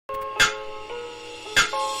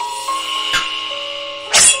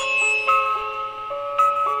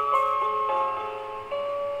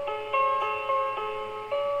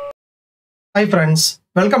Hi friends,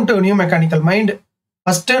 welcome to New Mechanical Mind.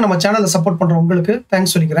 First, நம்ம சேனலை support பண்ற உங்களுக்கு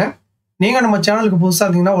தேங்க்ஸ் சொல்லிக்கிறேன். நீங்க நம்ம சேனலுக்கு புதுசா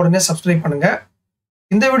இருந்தீங்கன்னா உடனே சப்ஸ்கிரைப் பண்ணுங்க.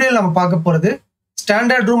 இந்த வீடியோல நம்ம பார்க்க போறது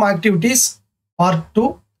standard room activities part 2.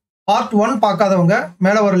 Part 1 பார்க்காதவங்க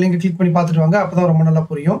மேல வர லிங்க் கிளிக் பண்ணி பார்த்துட்டு வாங்க. அப்பதான் ரொம்ப நல்லா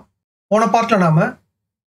புரியும். போன பார்ட்ல நாம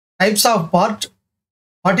types of part,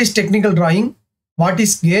 what is technical drawing, what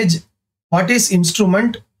is gauge, what is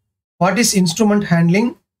instrument, what is instrument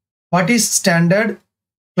handling, what is standard,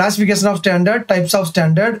 classification of standard, types of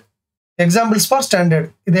standard, examples for standard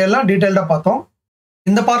இதெல்லாம் டீடைல்டா பார்த்தோம்.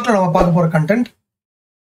 இந்த பார்ட்ல நாம பார்க்க போற content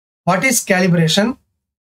what is calibration,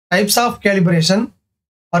 types of calibration,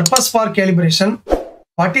 purpose for calibration,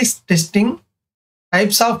 what is testing,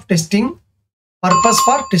 types of testing, purpose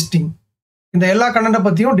for testing. இந்த எல்லா கண்டென்ட்ட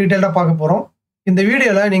பத்தியும் டீடைல்டா பார்க்க போறோம். இந்த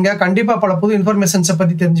வீடியோல நீங்க கண்டிப்பா பல புது இன்ஃபர்மேஷன்ஸ்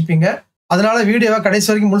பத்தி தெரிஞ்சுப்பீங்க. அதனால வீடியோவை கடைசி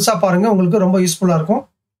வரைக்கும் முழுசா பாருங்க, உங்களுக்கு ரொம்ப யூஸ்ஃபுல்லா இருக்கும்.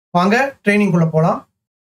 வாங்க ட்ரெய்னிங் குள்ள போலாம்.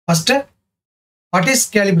 First, what is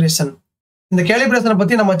calibration? இந்த calibration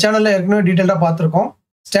பத்தி நம்ம சேனல்ல ஏற்கனவே டீடைலா பார்த்திருக்கோம்.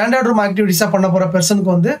 ஸ்டாண்டர்ட் ரூம் ஆக்டிவிட்டீஸா பண்ண போற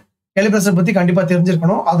பர்சனுக்கு வந்து calibration பத்தி கண்டிப்பா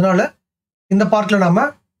தெரிஞ்சிருக்கணும். அதனால இந்த பார்ட்ல நாம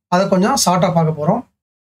அதை கொஞ்சம் ஷார்ட்டா பார்க்க போறோம்.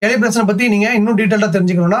 calibration பத்தி நீங்க இன்னும் டீடைலா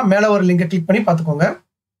தெரிஞ்சுக்கணும்னா மேல ஒரு லிங்கை கிளிக் பண்ணி பார்த்துக்கோங்க.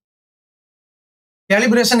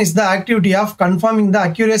 Calibration is the activity of confirming the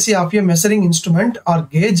accuracy of a measuring instrument or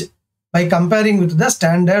gauge by comparing with the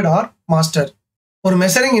standard or master. ஒரு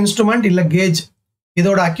measuring instrument இல்ல gauge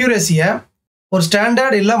இதோட அக்யூரேசியை ஒரு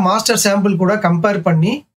ஸ்டாண்டர்ட் இல்லை மாஸ்டர் சாம்பிள் கூட கம்பேர்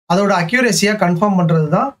பண்ணி அதோட அக்யூரேசியை கன்ஃபார்ம் பண்ணுறது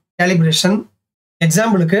தான் கேலிப்ரேஷன்.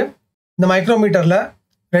 எக்ஸாம்பிளுக்கு இந்த மைக்ரோமீட்டரில்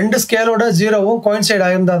 2 ஸ்கேலோட ஜீரோவும் கோயின்சைட்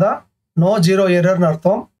ஆகிருந்தால் தான் நோ ஜீரோ எரர்னு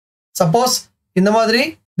அர்த்தம். சப்போஸ் இந்த மாதிரி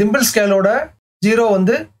திம்பிள் ஸ்கேலோட ஜீரோ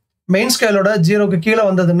வந்து மெயின் ஸ்கேலோட ஜீரோக்கு கீழே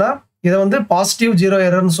வந்ததுன்னா இதை வந்து பாசிட்டிவ் ஜீரோ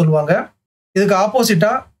எரர்னு சொல்லுவாங்க. இதுக்கு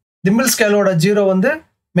ஆப்போசிட்டாக திம்பிள் ஸ்கேலோட ஜீரோ வந்து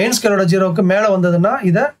மெயின் ஸ்கேலோட ஜீரோவுக்கு மேலே வந்ததுன்னா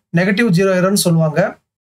இதை நெகட்டிவ் ஜீரோ எரர்னு சொல்லுவாங்க.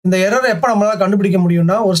 இந்த எரர் எப்போ நம்மளால கண்டுபிடிக்க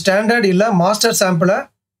முடியும்னா ஒரு ஸ்டாண்டர்ட் இல்லை மாஸ்டர் சாம்பிளை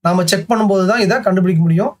நாம செக் பண்ணும்போது தான் இதை கண்டுபிடிக்க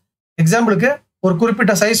முடியும். எக்ஸாம்பிளுக்கு ஒரு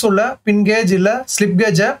குறிப்பிட்ட சைஸ் உள்ள பின் கேஜ் இல்லை ஸ்லிப்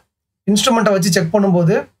கேஜை இன்ஸ்ட்ருமெண்ட்டை வச்சு செக்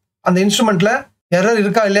பண்ணும்போது அந்த இன்ஸ்ட்ருமெண்ட்ல எரர்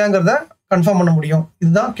இருக்கா இல்லையாங்கிறத கன்ஃபார்ம் பண்ண முடியும்.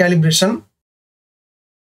 இதுதான் calibration.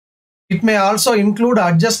 It may also include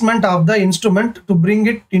adjustment of the instrument to bring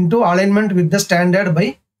it into alignment with the standard by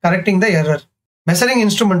correcting the error. Measuring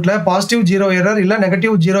இன்ஸ்ட்ருமெண்ட்ல positive zero error இல்லை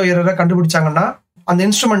நெகட்டிவ் ஜீரோ எரரை கண்டுபிடிச்சாங்கன்னா அந்த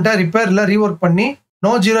இன்ஸ்ட்ருமெண்ட்டை ரிப்பேர்ல ரீஒர்க் பண்ணி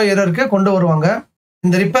நோ ஜீரோ எரருக்கு கொண்டு வருவாங்க.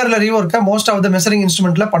 இந்த ரிப்பேர்ல ரீஒர்க்கை most of the measuring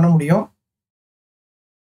இன்ஸ்ட்ருமெண்ட்ல பண்ண முடியும்.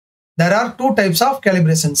 There are 2 types of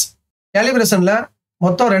calibrations. கேலிப்ரேஷன்ல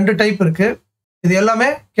மொத்தம் 2 type இருக்கு. இது எல்லாமே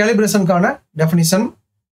கேலிப்ரேஷனுக்கான டெஃபினிஷன்.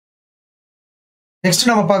 நெக்ஸ்ட்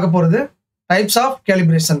நம்ம பார்க்க போறது டைப்ஸ் ஆஃப்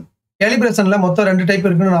கேலிப்ரேஷன். கேலிப்ரேஷன்ல மொத்தம் 2 டைப்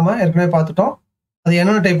இருக்குன்னு நாம ஏற்கனவே பார்த்துட்டோம். அது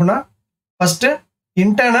என்னென்ன டைப்னா first,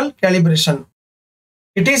 internal calibration.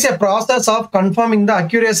 It is a process of confirming the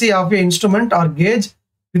accuracy of a instrument or gauge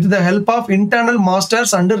with the help of internal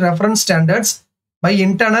masters and reference standards by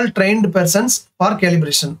internal trained persons for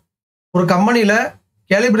calibration. ஒரு கம்பெனில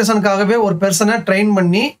கேலிப்ரேஷனுக்காகவே ஒரு பெர்சனை train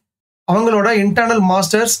பண்ணி அவங்களோட internal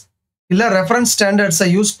masters இல்லை reference ஸ்டாண்டர்ட்ஸை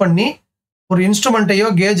use பண்ணி ஒரு இன்ஸ்ட்ருமெண்ட்டையோ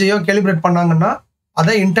கேஜையோ calibrate பண்ணாங்கன்னா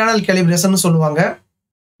அதை இன்டர்னல் கேலிப்ரேஷன் சொல்லுவாங்க.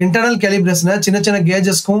 இன்டர்னல் கேலிப்ரேஷனை சின்ன சின்ன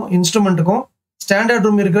கேஜஸ்க்கும் இன்ஸ்ட்ருமெண்ட்டுக்கும் ஸ்டாண்டர்ட்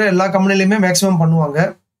ரூம் இருக்கிற எல்லா கம்பெனிலையுமே மேக்ஸிமம் பண்ணுவாங்க.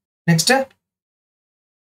 Next,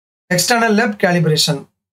 external lab calibration.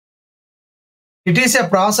 It is a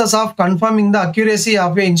process of conforming the accuracy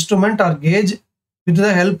of A instrument R gauge with the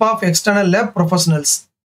help of external lab professionals.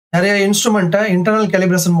 நிறைய இன்ஸ்ட்ருமெண்ட்டை internal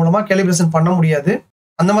calibration மூலமாக calibration பண்ண முடியாது.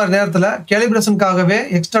 அந்த மாதிரி நேரத்தில் கேலிப்ரேஷனுக்காகவே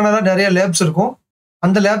எக்ஸ்டர்னலாக நிறைய லேப்ஸ் இருக்கும்.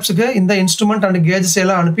 அந்த லேப்ஸுக்கு இந்த இன்ஸ்ட்ருமெண்ட் அண்ட் கேஜஸ்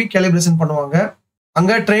எல்லாம் அனுப்பி கேலிப்ரேஷன் பண்ணுவாங்க.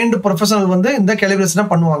 அங்கே ட்ரெயின்டு ப்ரொஃபஷனல் வந்து இந்த கேலிப்ரேஷனை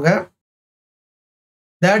பண்ணுவாங்க.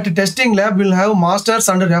 That testing lab will have masters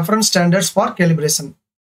and reference standards for calibration.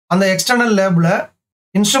 அந்த எக்ஸ்டர்னல் லேப்ல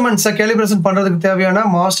இன்ஸ்ட்ருமெண்ட்ஸை கேலிப்ரேஷன் பண்றதுக்கு தேவையான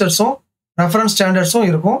மாஸ்டர்ஸும் ரெஃபரன்ஸ் ஸ்டாண்டர்ட்ஸும்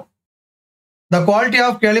இருக்கும். The quality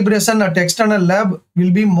of calibration at external lab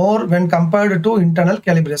will be more when compared to internal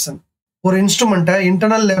calibration. ஒரு இன்ஸ்ட்ருமெண்ட்டை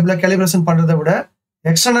internal லேப்ல கேலிப்ரேஷன் பண்றதை விட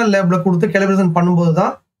external லேப்ல கொடுத்து கேலிப்ரேஷன் பண்ணும்போது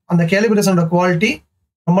தான் அந்த கேலிப்ரேஷனோட குவாலிட்டி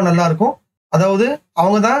ரொம்ப நல்லா இருக்கும். அதாவது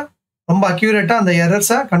அவங்க தான் ரொம்ப அக்யூரேட்டா அந்த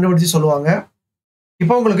எரர்ஸை கண்டுபிடிச்சு சொல்லுவாங்க.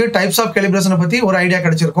 இப்போ உங்களுக்கு டைப்ஸ் ஆஃப் கேலிப்ரேஷனை பத்தி ஒரு ஐடியா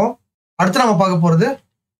கிடைச்சிருக்கும். அடுத்து நம்ம பார்க்க போறது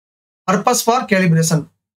பர்பஸ் ஃபார் கேலிப்ரேஷன்.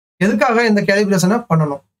 எதுக்காக இந்த கேலிப்ரேஷனை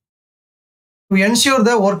பண்ணணும்? To ensure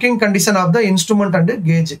the working condition of the instrument and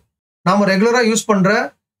gauge. நாம ரெகுலரா யூஸ் பண்ற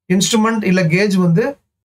இன்ஸ்ட்ருமெண்ட் இல்ல கேஜ் வந்து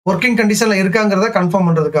ஒர்க்கிங் கண்டிஷன்ல இருக்காங்கிறத கன்ஃபார்ம்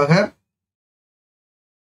பண்றதுக்காக.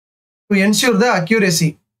 To ensure the accuracy.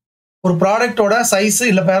 ஒரு ப்ராடக்டோட சைஸ்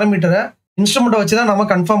இல்ல பேராமீட்டரை இன்ஸ்ட்ருமெண்ட்டை வச்சு தான் நம்ம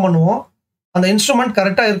கன்ஃபார்ம் பண்ணுவோம். அந்த இன்ஸ்ட்ருமெண்ட்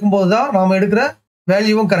கரெக்டா இருக்கும்போது தான் நாம எடுக்கிற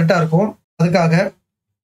வேல்யூவும் கரெக்டா இருக்கும். அதுக்காக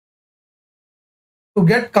to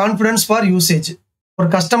get confidence for usage. ஒரு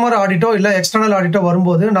கஸ்டமர் ஆடிட்டோ இல்லை எக்ஸ்டர்னல் ஆடிட்டோ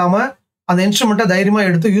வரும்போது நாம அந்த இன்ஸ்ட்ருமெண்ட்டை தைரியமாக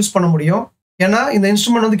எடுத்து யூஸ் பண்ண முடியும். ஏன்னா இந்த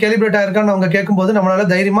இன்ஸ்ட்ருமெண்ட் வந்து கேலிபிரேட் ஆயிருக்கான்னு அவங்க கேட்கும்போது நம்மளால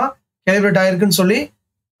தைரியமாக கேலிபிரேட் ஆயிருக்குன்னு சொல்லி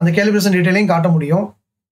அந்த கேலிபிரேஷன் டீட்டெயிலையும் காட்ட முடியும்.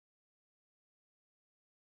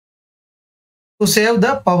 To save the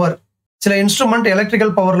power. சில இன்ஸ்ட்ருமெண்ட்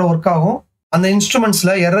எலக்ட்ரிக்கல் பவரில் ஒர்க் ஆகும். அந்த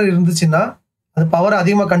இன்ஸ்ட்ருமெண்ட்ஸில் எரர் இருந்துச்சுன்னா அது பவர்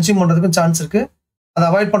அதிகமாக கன்சியூம் பண்ணுறதுக்கும் சான்ஸ் இருக்குது. அதை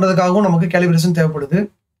அவாய்ட் பண்ணுறதுக்காகவும் நமக்கு கேலிபிரேஷன் தேவைப்படுது.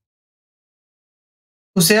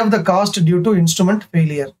 To save the cost due to instrument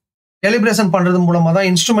failure. Calibration பண்ணுறது மூலமாக தான்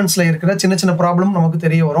இன்ஸ்ட்ருமெண்ட்ஸில் இருக்கிற சின்ன சின்ன ப்ராப்ளம் நமக்கு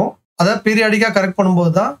தெரிய வரும். அதை பீரியாடிக்காக கரெக்ட்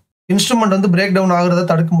பண்ணும்போது தான் இன்ஸ்ட்ருமெண்ட் வந்து பிரேக் டவுன் ஆகுறதை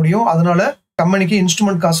தடுக்க முடியும். அதனால கம்பெனிக்கு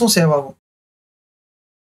இன்ஸ்ட்ருமெண்ட் காசும் சேவ் ஆகும்.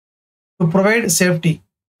 To provide safety.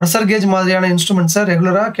 Pressure gauge மாதிரியான இன்ஸ்ட்ருமெண்ட்ஸை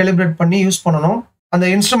ரெகுலராக கேலிபிரேட் பண்ணி யூஸ் பண்ணணும். அந்த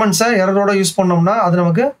இன்ஸ்ட்ருமெண்ட்ஸை எரரோட யூஸ் பண்ணோம்னா அது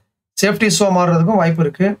நமக்கு சேஃப்டி இஷ்யூவாக மாறுறதுக்கும் வாய்ப்பு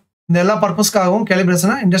இருக்குது. இந்த எல்லா பர்பஸ்க்காகவும்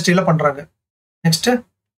கேலிபிரேஷனை இண்டஸ்ட்ரியில் பண்ணுறாங்க. Next,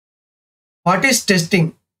 what is testing?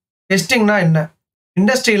 டெஸ்டிங்னா என்ன?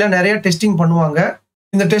 இண்டஸ்ட்ரியில் நிறைய டெஸ்டிங் பண்ணுவாங்க.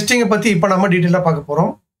 இந்த டெஸ்டிங்கை பற்றி இப்போ நம்ம டீட்டெயிலாக பார்க்க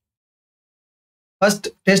போகிறோம். First,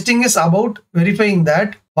 testing is about verifying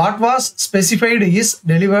that what was specified is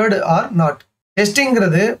delivered R not.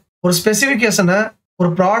 டெஸ்டிங்கிறது ஒரு ஸ்பெசிஃபிகேஷனை ஒரு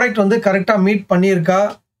ப்ராடக்ட் வந்து கரெக்டாக மீட் பண்ணியிருக்கா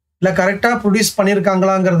இல்லை கரெக்டாக ப்ரொடியூஸ்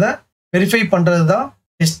பண்ணியிருக்காங்களாங்கிறத வெரிஃபை பண்ணுறது தான்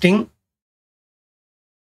testing.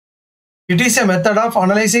 It is a method of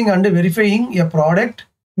analysing and verifying a product.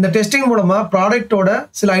 இந்த டெஸ்டிங் மூலமாக ப்ராடக்டோட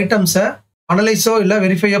சில ஐட்டம்ஸை அனலைஸோ இல்லை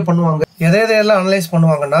வெரிஃபையோ பண்ணுவாங்க. எதையெல்லாம் அனலைஸ்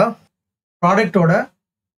பண்ணுவாங்கன்னா, ப்ராடக்டோட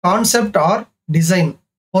கான்செப்ட் ஆர் டிசைன்,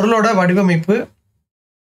 பொருளோட வடிவமைப்பு,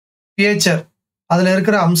 ஃபீச்சர், அதில்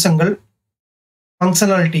இருக்கிற அம்சங்கள்,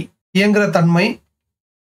 ஃபங்க்ஷனாலிட்டி, இயங்குற தன்மை,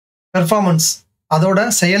 பெர்ஃபார்மன்ஸ், அதோட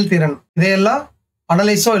செயல்திறன், இதையெல்லாம்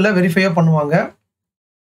அனலைஸோ இல்லை வெரிஃபையோ பண்ணுவாங்க.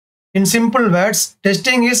 In simple words,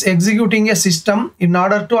 testing is executing a system in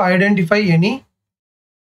order to identify any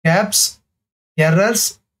gaps, errors,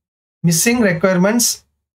 missing requirements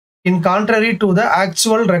in contrary to the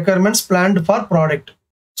actual requirements planned for product.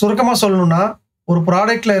 சுருக்கமாக சொல்லணும்னா, ஒரு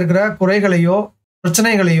ப்ராடக்டில் இருக்கிற குறைகளையோ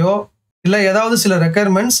பிரச்சனைகளையோ இல்லை ஏதாவது சில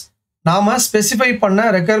ரெக்குயர்மெண்ட்ஸ் நாம் ஸ்பெசிஃபை பண்ண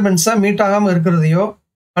ரெக்குயர்மெண்ட்ஸை மீட் ஆகாமல் இருக்கிறதையோ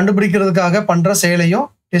கண்டுபிடிக்கிறதுக்காக பண்ணுற செயலையும்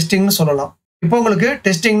டெஸ்டிங்னு சொல்லலாம். இப்போ உங்களுக்கு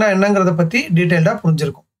டெஸ்டிங்னா என்னங்கிறத பற்றி டீட்டெயில்டாக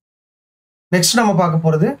புரிஞ்சிருக்கும். நெக்ஸ்ட் நம்ம பார்க்க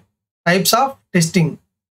போகிறது டைப்ஸ் ஆஃப் டெஸ்டிங்.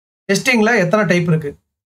 டெஸ்டிங்கில் எத்தனை டைப் இருக்குது?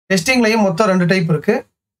 டெஸ்டிங்லையும் மொத்தம் 2 டைப் இருக்குது.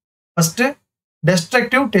 First,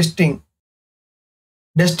 destructive testing.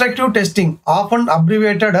 Destructive testing, often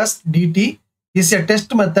abbreviated as DD, is a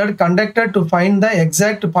test method conducted to find the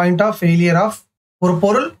exact point of failure of. ஒரு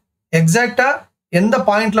பொருள் எக்ஸாக்டாக எந்த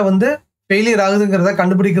பாயிண்டில் வந்து ஃபெயிலியர் ஆகுதுங்கிறத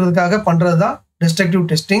கண்டுபிடிக்கிறதுக்காக பண்ணுறது தான் டெஸ்ட்ரக்டிவ்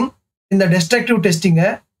டெஸ்டிங். இந்த destructive டெஸ்டிங்கை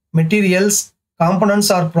materials,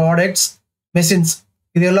 components R products, machines,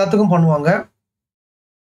 இது எல்லாத்துக்கும் பண்ணுவாங்க.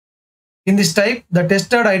 In this type, the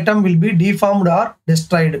tested item will be deformed or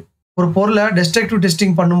destroyed. ஒரு பொருளை டெஸ்ட்ரக்டிவ்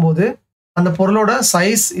டெஸ்டிங் பண்ணும்போது அந்த பொருளோட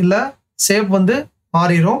சைஸ் இல்லை ஷேப் வந்து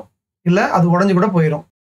மாறிடும், இல்லை அது உடஞ்சி கூட போயிடும்.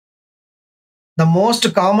 The most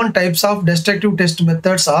common types of destructive test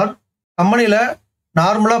methods are, கம்பெனியில்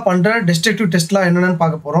நார்மலாக பண்ணுற டெஸ்ட்ரக்டிவ் டெஸ்ட்லாம் என்னென்னு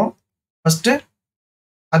பார்க்க போகிறோம். First,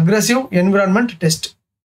 aggressive environment test,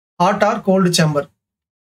 hot R gold chamber.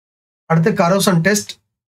 அடுத்து corrosion test,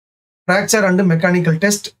 fracture and mechanical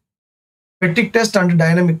test, பெட்டிக் test and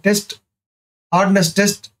dynamic test, hardness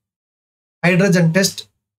test, hydrogen test,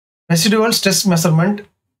 residual stress measurement,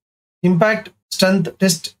 impact strength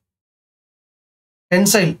test,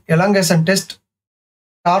 tensile elongation test,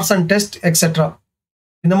 torsion test, etcetera.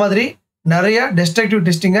 இந்த மாதிரி நிறைய destructive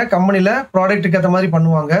டெஸ்டிங்கை கம்பெனியில் ப்ராடக்ட்டுக்கு ஏற்ற மாதிரி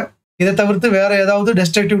பண்ணுவாங்க. இதை தவிர்த்து வேறு ஏதாவது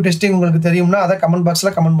டெஸ்ட்ரக்டிவ் டெஸ்டிங் உங்களுக்கு தெரியும்னா அதை கமெண்ட்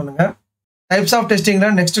பாக்ஸில் கமெண்ட் பண்ணுங்கள். டைப்ஸ் ஆஃப்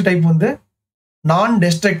டெஸ்டிங்கில் நெக்ஸ்ட் டைப் வந்து நான்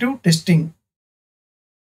டெஸ்ட்ரக்டிவ் டெஸ்டிங்.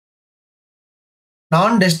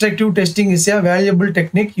 நான் destructive testing is a valuable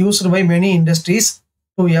technique used by many industries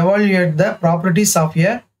to evaluate the properties of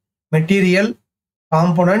a material,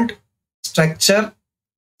 component, structure,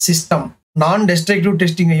 system. நான் டெஸ்ட்ரக்டிவ்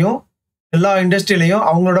டெஸ்டிங்கையும் எல்லா இண்டஸ்ட்ரியிலையும்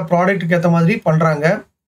அவங்களோட ப்ராடக்ட்டுக்கு ஏற்ற மாதிரி பண்ணுறாங்க.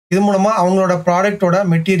 இது மூலமாக அவங்களோட ப்ராடக்டோட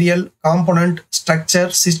மெட்டீரியல், காம்பனண்ட்,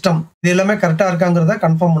 ஸ்ட்ரக்சர், சிஸ்டம் இது எல்லாமே கரெக்டாக இருக்காங்கிறத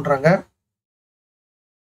கன்ஃபார்ம் பண்ணுறாங்க.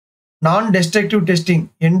 Non-destructive testing,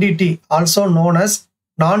 NDT, also known as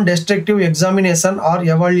non-destructive examination or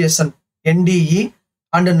evaluation, NDE,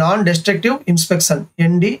 and non-destructive inspection,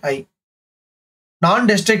 NDI.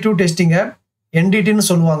 Non-destructive testing NDT னு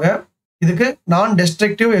சொல்லுவாங்க. இதுக்கு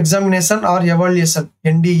non-destructive examination or evaluation,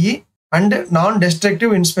 NDE, and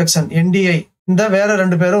non-destructive inspection, NDI. இந்த வேற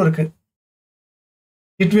 2 பேரும் இருக்கு.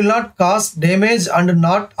 It will not cause damage and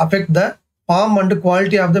not affect the form and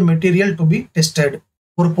quality of the material to be tested.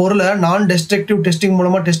 ஒரு பொருளை நான் டெஸ்ட்ரக்டிவ் டெஸ்டிங்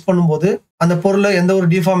மூலமாக டெஸ்ட் பண்ணும்போது அந்த பொருளை எந்த ஒரு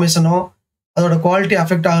டிஃபார்மேஷனோ அதோட குவாலிட்டி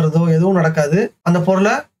அஃபெக்ட் ஆகுறதோ எதுவும் நடக்காது. அந்த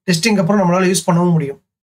பொருளை டெஸ்டிங்க்கு அப்புறம் நம்மளால யூஸ் பண்ணவும் முடியும்.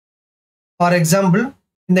 ஃபார் எக்ஸாம்பிள்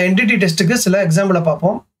இந்த என்டிட்டி டெஸ்ட்டுக்கு சில எக்ஸாம்பிளை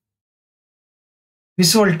பார்ப்போம்.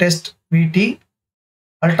 விசுவல் டெஸ்ட் விடி,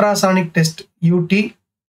 ultrasonic test யூடி,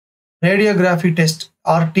 radiography test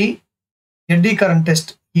RT, எட்டி கரண்ட்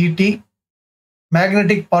டெஸ்ட் இடி,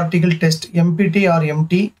 magnetic particle test எம்பிடி R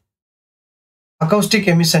empty, acoustic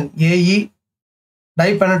emission AE,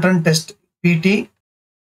 டைபெனட்ரன்ட் test பிடி,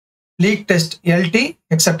 லீக் டெஸ்ட் எல்டி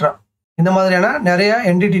எக்ஸெட்ரா. இந்த மாதிரியான நிறைய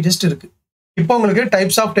என்டிட்டி டெஸ்ட் இருக்கு. இப்போ உங்களுக்கு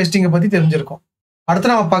டைப்ஸ் ஆஃப் டெஸ்டிங்கை பற்றி தெரிஞ்சிருக்கும்.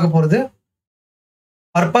 அடுத்து நம்ம பார்க்க போகிறது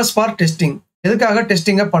பர்பஸ் ஃபார் டெஸ்டிங். எதுக்காக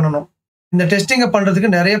டெஸ்டிங்கை பண்ணணும்? இந்த டெஸ்டிங்கை பண்ணுறதுக்கு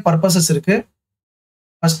நிறைய பர்பஸஸ் இருக்கு.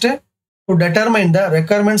 First, to determine the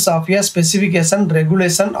requirements of a specification,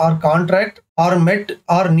 regulation or contract are met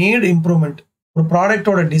or need improvement. ஒரு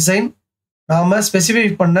ப்ராடக்டோட டிசைன் நாம ஸ்பெசிஃபை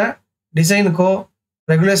பண்ண டிசைனுக்கோ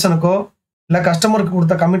ரெகுலேஷனுக்கோ இல்லை கஸ்டமருக்கு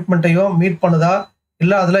கொடுத்த கமிட்மெண்ட்டையோ மீட் பண்ணுதா,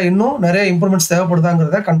 இல்லை அதில் இன்னும் நிறைய இம்ப்ரூவ்மெண்ட்ஸ்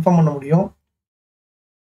தேவைப்படுதாங்கிறத கன்ஃபார்ம் பண்ண முடியும்.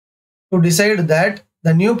 To decide that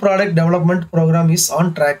the new product development programme is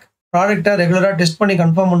on track. ப்ராடக்டை ரெகுலராக டெஸ்ட் பண்ணி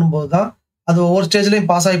கன்ஃபார்ம் பண்ணும்போது தான் அது ஒவ்வொரு ஸ்டேஜ்லையும்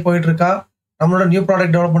பாஸ் ஆகி போயிட்டு இருக்கா, நம்மளோட நியூ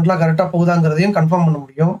ப்ராடக்ட் டெவலப்மெண்ட்லாம் கரெக்டாக போகுதாங்கிறதையும் கன்ஃபார்ம் பண்ண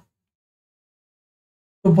முடியும்.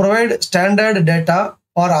 To provide standard data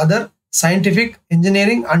for other scientific,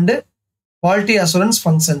 engineering and quality assurance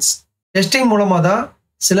functions. Testing மூலமாக தான்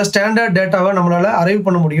சில ஸ்டாண்டர்ட் டேட்டாவை நம்மளால் அரைவ்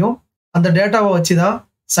பண்ண முடியும். அந்த டேட்டாவை வச்சு தான்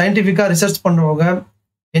சயின்டிஃபிக்காக ரிசர்ச் பண்ணுறவங்க,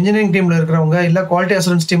 இன்ஜினியரிங் டீமில் இருக்கிறவங்க, இல்லை குவாலிட்டி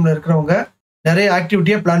அசூரன்ஸ் டீமில் இருக்கிறவங்க நிறைய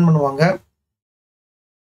ஆக்டிவிட்டியை பிளான் பண்ணுவாங்க.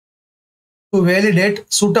 To validate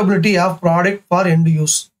suitability of product for end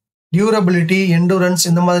use. Durability, endurance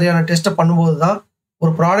இந்த மாதிரியான டெஸ்ட்டை பண்ணும்போது தான்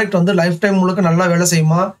ஒரு ப்ராடக்ட் வந்து லைஃப் டைம் முழுக்க நல்லா வேலை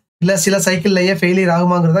செய்யுமா, இல்லை சில சைக்கிள்லேயே ஃபெயிலியர்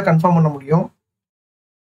ஆகுமாங்கிறத கன்ஃபார்ம் பண்ண முடியும்.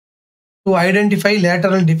 To identify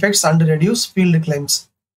lateral defects and reduce field claims.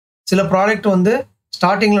 சில ப்ராடக்ட் வந்து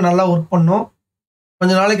ஸ்டார்டிங்கில் நல்லா ஒர்க் பண்ணும்,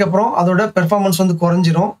 கொஞ்சம் நாளைக்கு அப்புறம் அதோட பெர்ஃபார்மன்ஸ் வந்து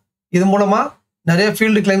குறைஞ்சிரும். இது மூலமாக நிறைய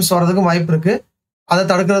ஃபீல்டு கிளைம்ஸ் வர்றதுக்கு வாய்ப்பு இருக்குது. அதை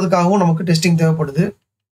தடுக்கிறதுக்காகவும் நமக்கு டெஸ்டிங் தேவைப்படுது.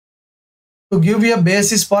 To give a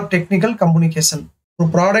basis for technical communication. ஒரு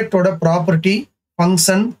ப்ராடக்டோட ப்ராப்பர்ட்டி,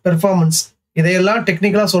 ஃபங்க்ஷன், பெர்ஃபார்மன்ஸ் இதையெல்லாம்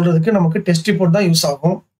டெக்னிக்கலாக சொல்கிறதுக்கு நமக்கு டெஸ்ட் ரிப்போர்ட் தான் யூஸ்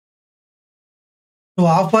ஆகும். To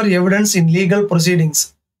offer evidence in legal proceedings,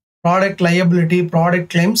 product liability, product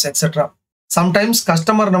claims etcetera. Sometimes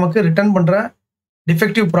customer நமக்கு ரிட்டர்ன் பண்ணுற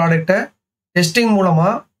டிஃபெக்டிவ் ப்ராடக்டை டெஸ்டிங்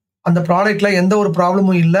மூலமாக அந்த ப்ராடக்டில் எந்த ஒரு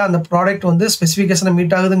ப்ராப்ளமும் இல்லை, அந்த ப்ராடக்ட் வந்து ஸ்பெசிஃபிகேஷனை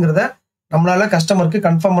மீட் ஆகுதுங்கிறத நம்மளால் கஸ்டமருக்கு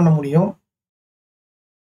கன்ஃபார்ம் பண்ண முடியும்.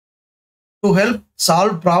 To help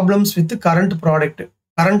solve problems with current product.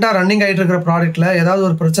 கரண்ட்டாக ரன்னிங் ஆகிட்டு இருக்கிற ப்ராடக்டில் ஏதாவது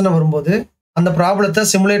ஒரு பிரச்சனை வரும்போது அந்த ப்ராப்ளத்தை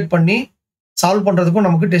சிமுலேட் பண்ணி சால்வ் பண்ணுறதுக்கும்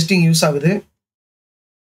நமக்கு டெஸ்டிங் யூஸ் ஆகுது.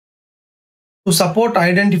 To support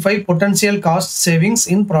identify potential cost savings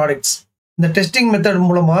in products. இந்த டெஸ்டிங் மெத்தட்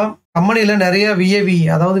மூலமாக கம்பெனியில் நிறைய விஏவி,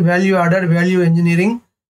 அதாவது value added value engineering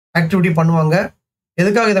activity பண்ணுவாங்க.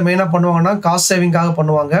 எதுக்காக இதை மெயினாக பண்ணுவாங்கன்னா காஸ்ட் சேவிங்காக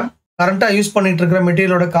பண்ணுவாங்க. கரண்ட்டாக யூஸ் பண்ணிட்டு இருக்கிற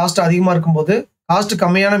மெட்டீரியலோட காஸ்ட் அதிகமாக இருக்கும்போது காஸ்ட்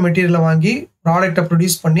கம்மியான மெட்டீரியலை வாங்கி ப்ராடக்டை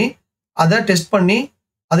ப்ரொடியூஸ் பண்ணி அதை டெஸ்ட் பண்ணி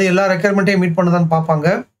அது எல்லா ரெக்குயர்மெண்ட்டையும் மீட் பண்ணுதான்னு பார்ப்பாங்க.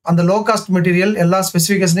 அந்த லோ காஸ்ட் மெட்டீரியல் எல்லா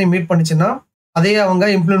ஸ்பெசிஃபிகேஷனையும் மீட் பண்ணிச்சுன்னா அதையே அவங்க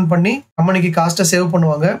இம்ப்ளிமெண்ட் பண்ணி கம்பெனிக்கு காஸ்ட்டை சேவ்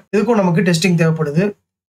பண்ணுவாங்க. இதுக்கும் நமக்கு டெஸ்டிங் தேவைப்படுது.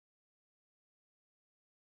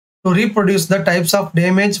 To reproduce the types of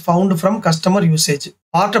damage found from customer usage.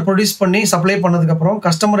 பார்ட்டை ப்ரொடியூஸ் பண்ணி சப்ளை பண்ணதுக்கப்புறம்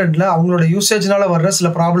கஸ்டமர் எண்டில் அவங்களோட யூசேஜ்னால வர்ற சில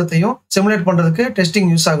ப்ராப்ளத்தையும் சிமுலேட் பண்ணுறதுக்கு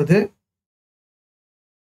டெஸ்டிங் யூஸ் ஆகுது.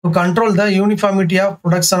 To control the uniformity of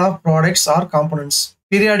production of products R components.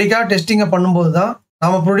 பீரியாடிக்காக டெஸ்டிங்கை பண்ணும்போது தான்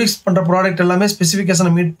நம்ம ப்ரொடியூஸ் பண்ணுற ப்ராடக்ட் எல்லாமே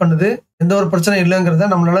ஸ்பெசிஃபிகேஷனை மீட் பண்ணுது, எந்த ஒரு பிரச்சனை இல்லைங்கிறத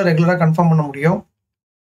நம்மளால ரெகுலராக கன்ஃபார்ம் பண்ண முடியும்.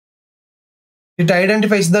 It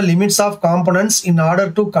identifies the limits of components in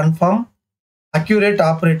order to confirm accurate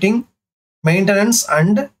operating, maintenance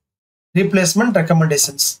and replacement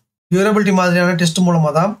recommendations. Durability மாதிரியான டெஸ்ட்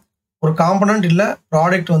மூலமாக தான் ஒரு காம்பனன்ட் இல்லை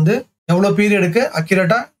ப்ராடக்ட் வந்து எவ்வளோ பீரியடுக்கு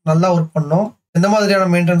அக்யூரேட்டாக நல்லா ஒர்க் பண்ணணும், எந்த மாதிரியான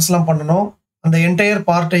மெயின்டெனன்ஸ்லாம் பண்ணணும், அந்த என்டையர்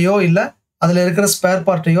பார்ட்டையோ இல்லை அதில் இருக்கிற ஸ்பேர்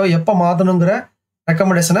பார்ட்டையோ எப்போ மாற்றணுங்கிற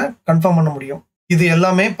ரெக்கமெண்டேஷனை கன்ஃபார்ம் பண்ண முடியும். இது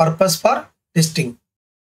எல்லாமே purpose for testing.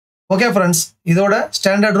 Okay friends, இதோட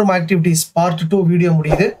standard room activities part 2 video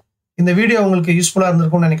முடியுது. இந்த வீடியோ உங்களுக்கு யூஸ்ஃபுல்லாக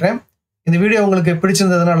இருந்திருக்கும்னு நினைக்கிறேன். இந்த வீடியோ உங்களுக்கு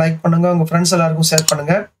பிடிச்சிருந்ததுன்னா லைக் பண்ணுங்க, உங்கள் ஃப்ரெண்ட்ஸ் எல்லாருக்கும் ஷேர்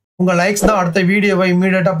பண்ணுங்க. உங்கள் லைக்ஸ் தான் அடுத்த வீடியோவை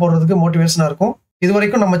இமீடியட்டாக போடுறதுக்கு மோட்டிவேஷனாக இருக்கும். இது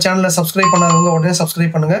வரைக்கும் நம்ம சேனலை சப்ஸ்கிரைப் பண்ணாதவங்க உடனே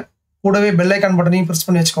சப்ஸ்கிரைப் பண்ணுங்க. கூடவே பெல் ஐக்கான் பட்டனையும் ப்ரெஸ்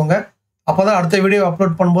பண்ணி வச்சுக்கோங்க. அப்போ தான் அடுத்த வீடியோ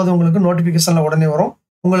அப்லோட் பண்ணும்போது உங்களுக்கு நோட்டிஃபிகேஷனில் உடனே வரும்.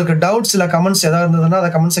 உங்களுக்கு டவுட்ஸ் இல்லை கமெண்ட்ஸ் ஏதாவது இருந்ததுன்னா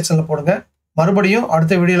அதை கமெண்ட் செக்ஷனில் போடுங்க. மறுபடியும்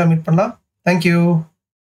அடுத்த வீடியோவில் மீட் பண்ணலாம். தேங்க்யூ.